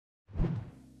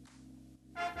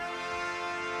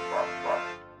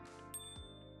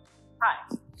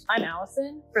I'm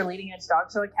Allison for Leading Edge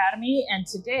Dog Show Academy, and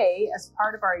today, as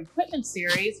part of our equipment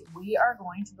series, we are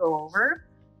going to go over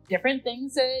different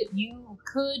things that you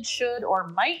could, should, or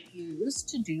might use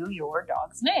to do your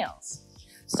dog's nails.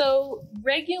 So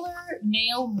regular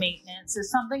nail maintenance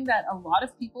is something that a lot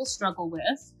of people struggle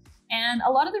with, and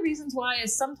a lot of the reasons why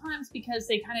is sometimes because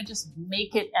they kind of just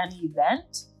make it an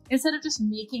event instead of just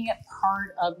making it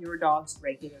part of your dog's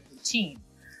regular routine.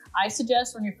 I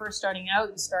suggest when you're first starting out,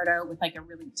 you start out with like a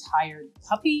really tired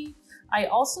puppy. I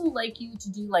also like you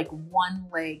to do like one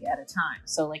leg at a time.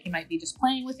 So like you might be just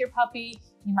playing with your puppy.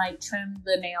 You might trim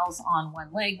the nails on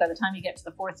one leg. By the time you get to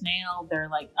the fourth nail, they're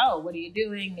like, oh, what are you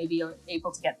doing? Maybe you're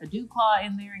able to get the dew claw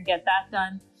in there and get that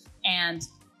done. And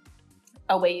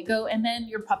away you go. And then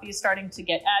your puppy is starting to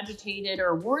get agitated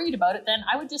or worried about it. Then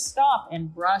I would just stop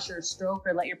and brush or stroke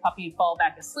or let your puppy fall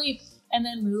back asleep and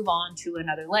then move on to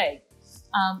another leg.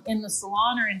 In the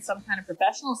salon or in some kind of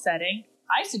professional setting,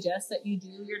 I suggest that you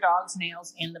do your dog's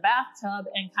nails in the bathtub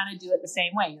and kind of do it the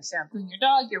same way. You're shampooing your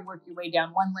dog, you work your way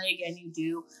down one leg and you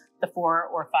do the 4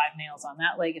 or 5 nails on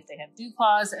that leg if they have dew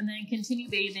claws, and then continue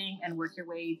bathing and work your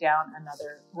way down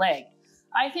another leg.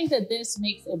 I think that this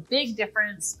makes a big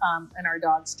difference in our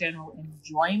dog's general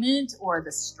enjoyment or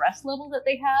the stress level that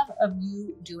they have of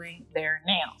you doing their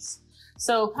nails.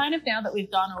 So kind of now that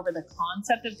we've gone over the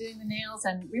concept of doing the nails,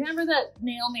 and remember that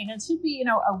nail maintenance should be,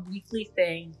 a weekly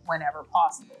thing whenever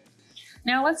possible.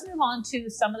 Now let's move on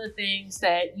to some of the things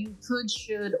that you could,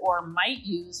 should, or might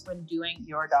use when doing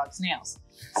your dog's nails.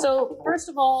 So first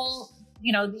of all,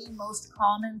 the most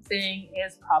common thing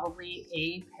is probably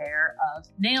a pair of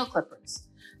nail clippers.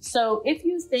 So if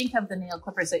you think of the nail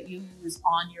clippers that you use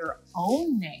on your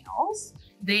own nails,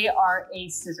 they are a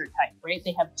scissor type, right?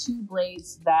 They have 2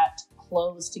 blades that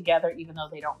close together, even though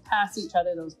they don't pass each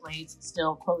other, those blades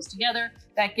still close together.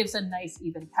 That gives a nice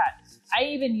even cut. I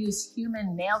even use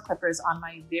human nail clippers on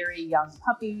my very young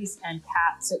puppies and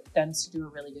cats. It tends to do a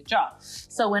really good job.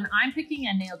 So when I'm picking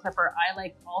a nail clipper, I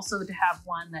like also to have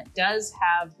one that does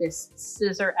have this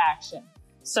scissor action.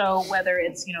 So whether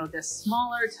it's, this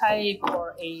smaller type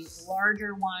or a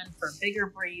larger one for bigger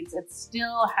breeds, it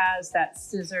still has that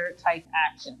scissor type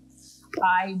action.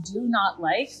 I do not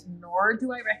like, nor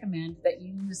do I recommend that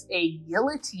you use a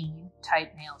guillotine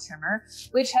type nail trimmer,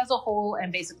 which has a hole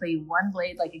and basically one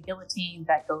blade like a guillotine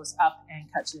that goes up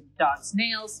and cuts your dog's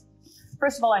nails.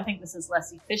 First of all, I think this is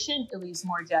less efficient. It leaves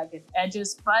more jagged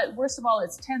edges, but worst of all,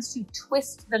 it tends to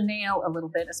twist the nail a little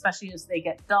bit, especially as they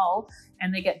get dull,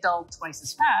 and they get dull twice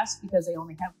as fast because they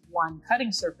only have one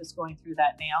cutting surface going through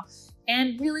that nail.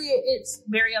 And really, it's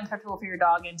very uncomfortable for your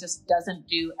dog and just doesn't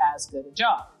do as good a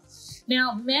job.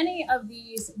 Now, many of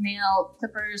these nail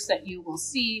clippers that you will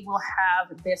see will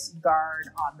have this guard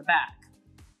on the back.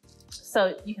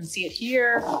 So you can see it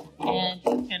here, and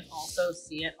you can also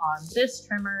see it on this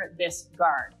trimmer, this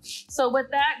guard. So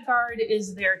what that guard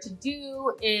is there to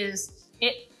do is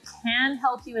it can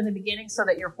help you in the beginning so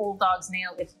that your whole dog's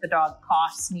nail, if the dog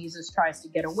coughs, sneezes, tries to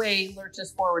get away,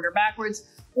 lurches forward or backwards,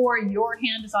 or your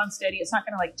hand is on steady, it's not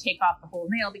going to take off the whole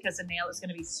nail because the nail is going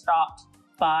to be stopped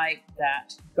by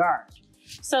that guard.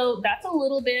 So that's a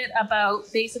little bit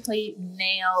about basically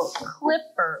nail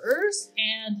clippers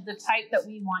and the type that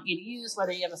we want you to use.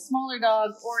 Whether you have a smaller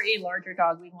dog or a larger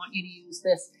dog, we want you to use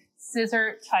this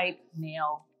scissor type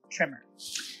nail trimmer.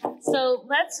 So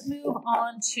let's move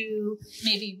on to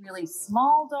maybe really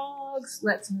small dogs.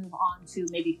 Let's move on to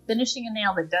maybe finishing a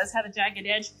nail that does have a jagged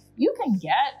edge. You can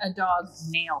get a dog's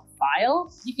nail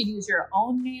file. You can use your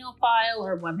own nail file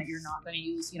or one that you're not going to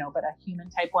use, but a human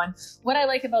type one. What I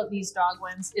like about these dog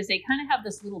ones is they kind of have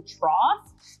this little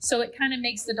trough. So it kind of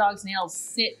makes the dog's nails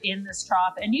sit in this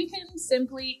trough, and you can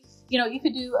simply, you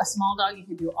could do a small dog, you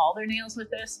could do all their nails with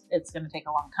this. It's going to take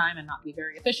a long time and not be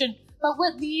very efficient. But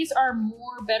what these are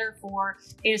more better for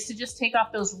is to just take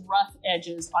off those rough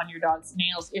edges on your dog's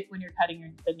nails if when you're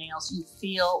cutting the nails, you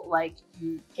feel like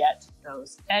you get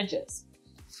those edges.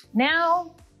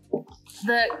 Now,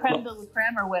 the creme de la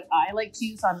creme, or what I like to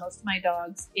use on most of my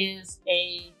dogs, is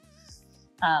a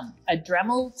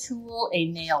Dremel tool, a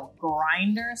nail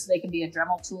grinder. So they can be a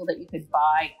Dremel tool that you could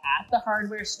buy at the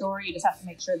hardware store. You just have to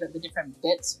make sure that the different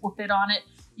bits will fit on it.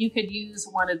 You could use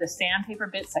one of the sandpaper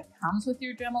bits that comes with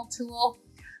your Dremel tool.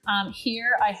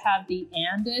 Here I have the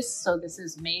Andis, so this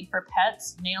is made for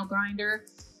pets nail grinder.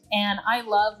 And I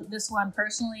love this one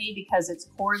personally because it's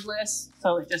cordless.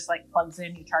 So it just plugs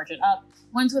in, you charge it up.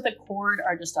 Ones with a cord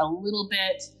are just a little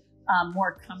bit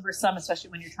more cumbersome, especially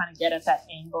when you're trying to get at that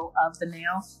angle of the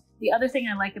nail. The other thing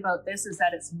I like about this is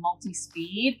that it's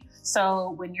multi-speed.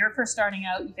 So when you're first starting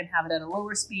out, you can have it at a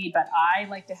lower speed, but I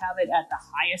like to have it at the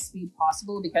highest speed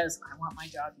possible because I want my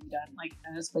job to be done like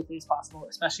as quickly as possible,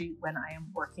 especially when I am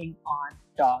working on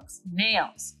dogs'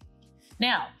 nails.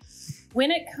 Now,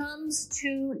 when it comes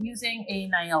to using a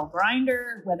nail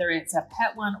grinder, whether it's a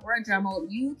pet one or a Dremel,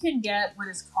 you can get what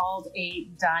is called a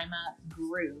Dyma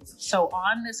groove. So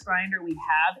on this grinder, we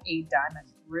have a Dyma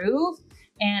groove,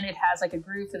 and it has like a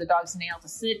groove for the dog's nail to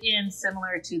sit in,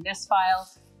 similar to this file,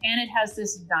 and it has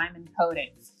this diamond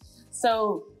coating.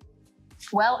 So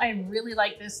while I really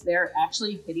like this, they're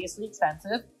actually hideously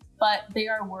expensive, but they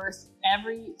are worth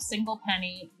every single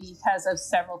penny because of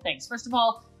several things. First of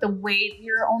all, the weight,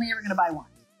 you're only ever gonna buy one,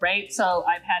 right? So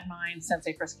I've had mine since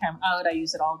they first came out. I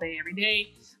use it all day, every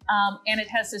day. And it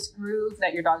has this groove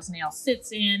that your dog's nail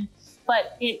sits in,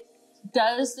 but it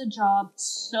does the job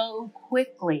so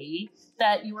quickly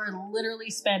that you are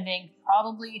literally spending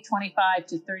probably 25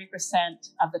 to 30%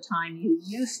 of the time you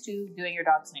used to doing your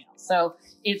dog's nails. So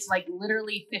it's like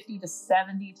literally 50 to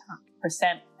 70%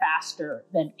 faster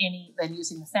than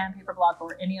using the sandpaper block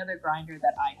or any other grinder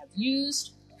that I have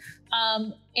used.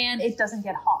 And it doesn't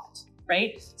get hot,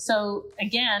 right? So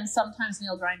again, sometimes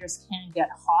nail grinders can get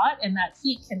hot, and that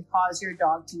heat can cause your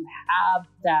dog to have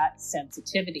that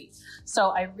sensitivity. So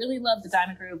I really love the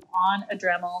Dyma groove on a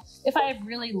Dremel. If I have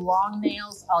really long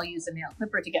nails, I'll use a nail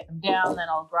clipper to get them down, then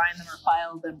I'll grind them or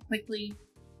file them quickly.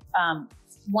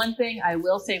 One thing I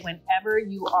will say, whenever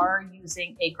you are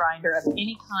using a grinder of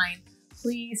any kind,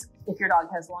 please, if your dog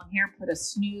has long hair, put a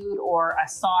snood or a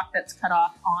sock that's cut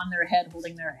off on their head,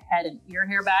 holding their head and ear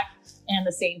hair back. And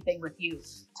the same thing with you.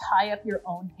 Tie up your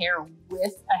own hair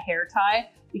with a hair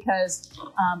tie, because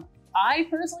I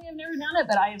personally have never done it,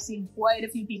 but I have seen quite a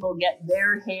few people get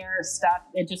their hair stuck.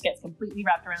 It just gets completely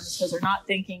wrapped around because they're not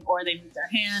thinking, or they move their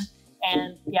hand,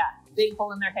 and yeah, big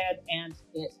hole in their head, and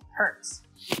it hurts.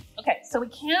 Okay, so we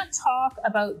can't talk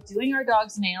about doing our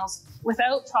dog's nails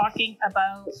without talking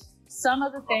about some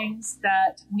of the things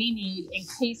that we need in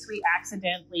case we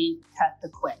accidentally cut the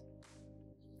quick.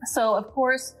 So of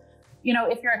course, you know,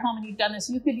 if you're at home and you've done this,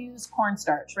 you could use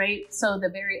cornstarch, right? So the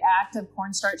very act of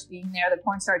cornstarch being there, the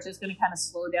cornstarch is going to kind of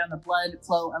slow down the blood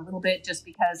flow a little bit, just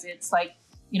because it's like,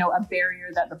 you know, a barrier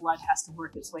that the blood has to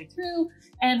work its way through.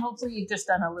 And hopefully you've just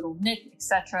done a little nick,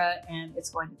 etc., and it's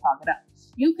going to clog it up.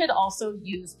 You could also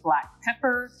use black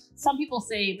pepper. Some people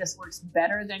say this works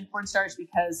better than cornstarch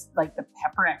because like the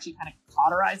pepper actually kind of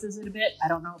cauterizes it a bit. I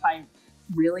don't know if I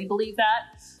really believe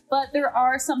that, but there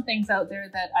are some things out there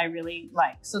that I really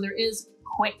like. So there is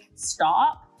Quick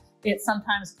Stop. It's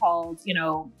sometimes called, you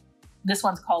know, this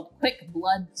one's called Quick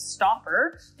Blood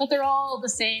Stopper, but they're all the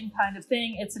same kind of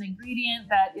thing. It's an ingredient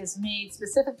that is made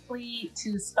specifically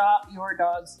to stop your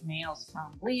dog's nails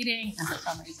from bleeding. And for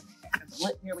some reason,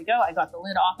 here we go, I got the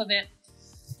lid off of it.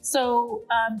 So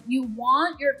you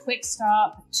want your Quick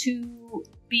Stop to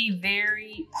be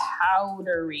very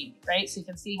powdery, right? So you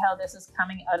can see how this is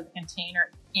coming out of the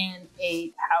container in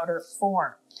a powder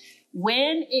form.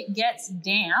 When it gets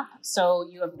damp, so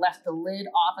you have left the lid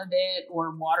off of it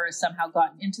or water has somehow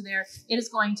gotten into there, it is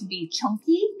going to be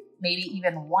chunky, maybe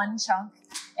even one chunk.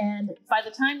 And by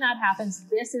the time that happens,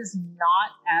 this is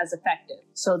not as effective.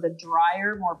 So the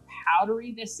drier, more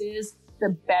powdery this is, the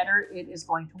better it is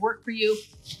going to work for you.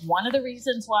 One of the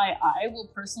reasons why I will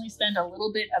personally spend a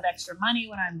little bit of extra money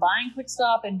when I'm buying Quick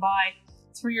Stop and buy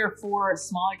 3 or 4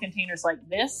 smaller containers like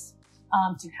this,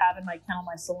 to have in my kennel,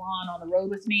 my salon, on the road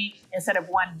with me, instead of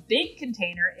one big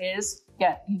container is,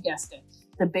 yeah, you guessed it.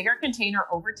 The bigger container,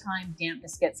 over time,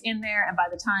 dampness gets in there. And by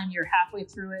the time you're halfway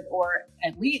through it, or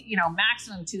at least, you know,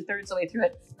 maximum 2/3 of the way through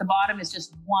it, the bottom is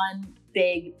just one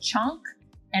big chunk,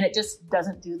 and it just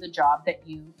doesn't do the job that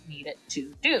you need it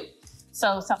to do.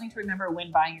 So something to remember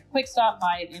when buying your Quick Stop,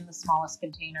 buy it in the smallest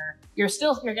container. You're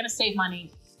going to save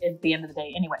money at the end of the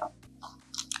day anyway.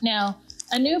 Now,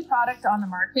 a new product on the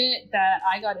market that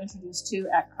I got introduced to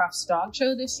at Cruft's Dog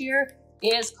Show this year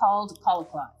is called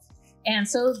Colicloth. And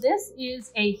so this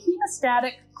is a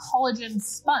hemostatic collagen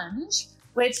sponge,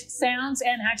 which sounds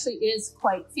and actually is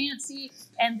quite fancy.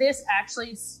 And this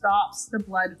actually stops the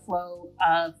blood flow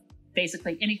of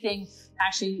basically anything.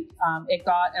 Actually, it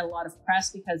got a lot of press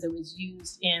because it was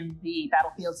used in the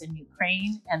battlefields in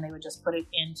Ukraine, and they would just put it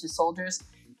into soldiers.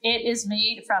 It is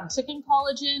made from chicken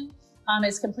collagen.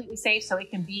 It's completely safe, so it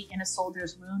can be in a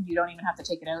soldier's wound. You don't even have to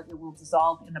take it out. It will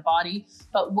dissolve in the body.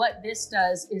 But what this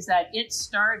does is that it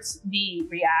starts the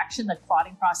reaction, the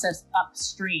clotting process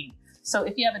upstream. So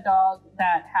if you have a dog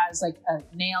that has like a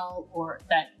nail or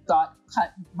that got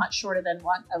cut much shorter than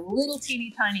one, a little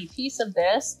teeny tiny piece of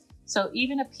this, so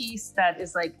even a piece that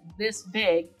is like this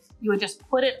big You would just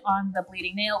put it on the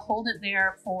bleeding nail, hold it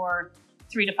there for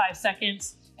 3 to 5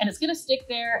 seconds, and it's gonna stick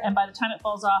there. And by the time it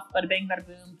falls off, bada bing, bada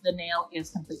boom, the nail is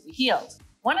completely healed.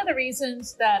 One of the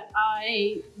reasons that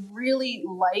I really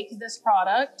like this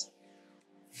product,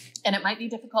 and it might be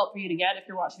difficult for you to get if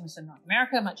you're watching this in North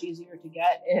America, much easier to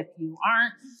get if you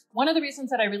aren't. One of the reasons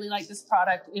that I really like this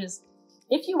product is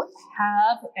if you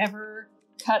have ever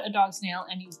cut a dog's nail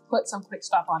and you put some quick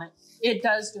stop on it, it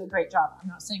does do a great job. I'm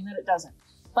not saying that it doesn't,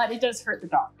 but it does hurt the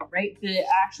dog, right? The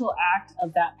actual act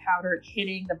of that powder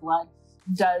hitting the blood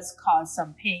does cause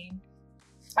some pain.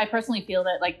 I personally feel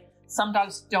that like some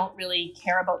dogs don't really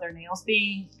care about their nails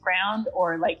being ground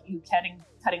or like you cutting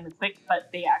the quick, but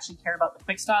they actually care about the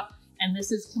quick stop. And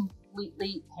this is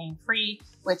completely pain-free,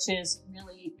 which is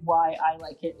really why I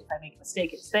like it. If I make a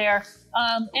mistake, it's there.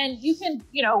 And you can,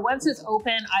 once it's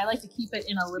open, I like to keep it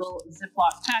in a little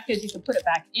Ziploc package. You can put it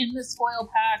back in this foil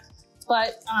pack,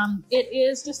 but it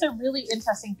is just a really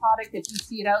interesting product. If you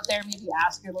see it out there, maybe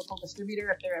ask your local distributor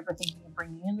if they're ever thinking of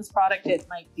bringing in this product. It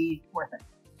might be worth it.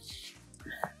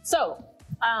 So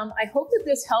I hope that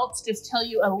this helps just tell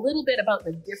you a little bit about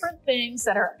the different things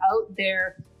that are out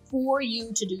there for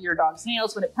you to do your dog's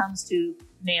nails when it comes to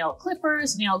nail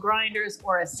clippers, nail grinders,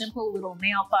 or a simple little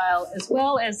nail file, as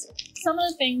well as some of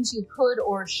the things you could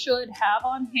or should have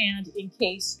on hand in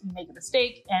case you make a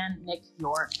mistake and nick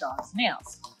your dog's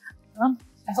nails. I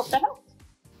hope that helped.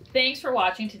 Thanks for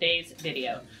watching today's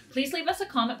video. Please leave us a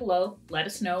comment below, let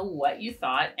us know what you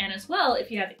thought, and as well,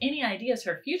 if you have any ideas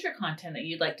for future content that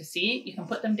you'd like to see, you can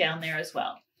put them down there as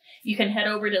well. You can head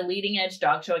over to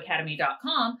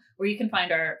leadingedgedogshow.com where you can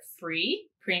find our free,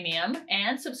 premium,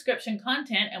 and subscription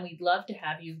content, and we'd love to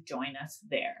have you join us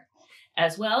there.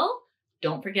 As well,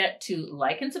 don't forget to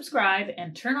like and subscribe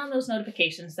and turn on those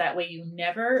notifications. That way you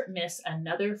never miss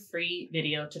another free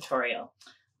video tutorial.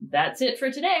 That's it for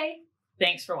today.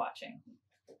 Thanks for watching.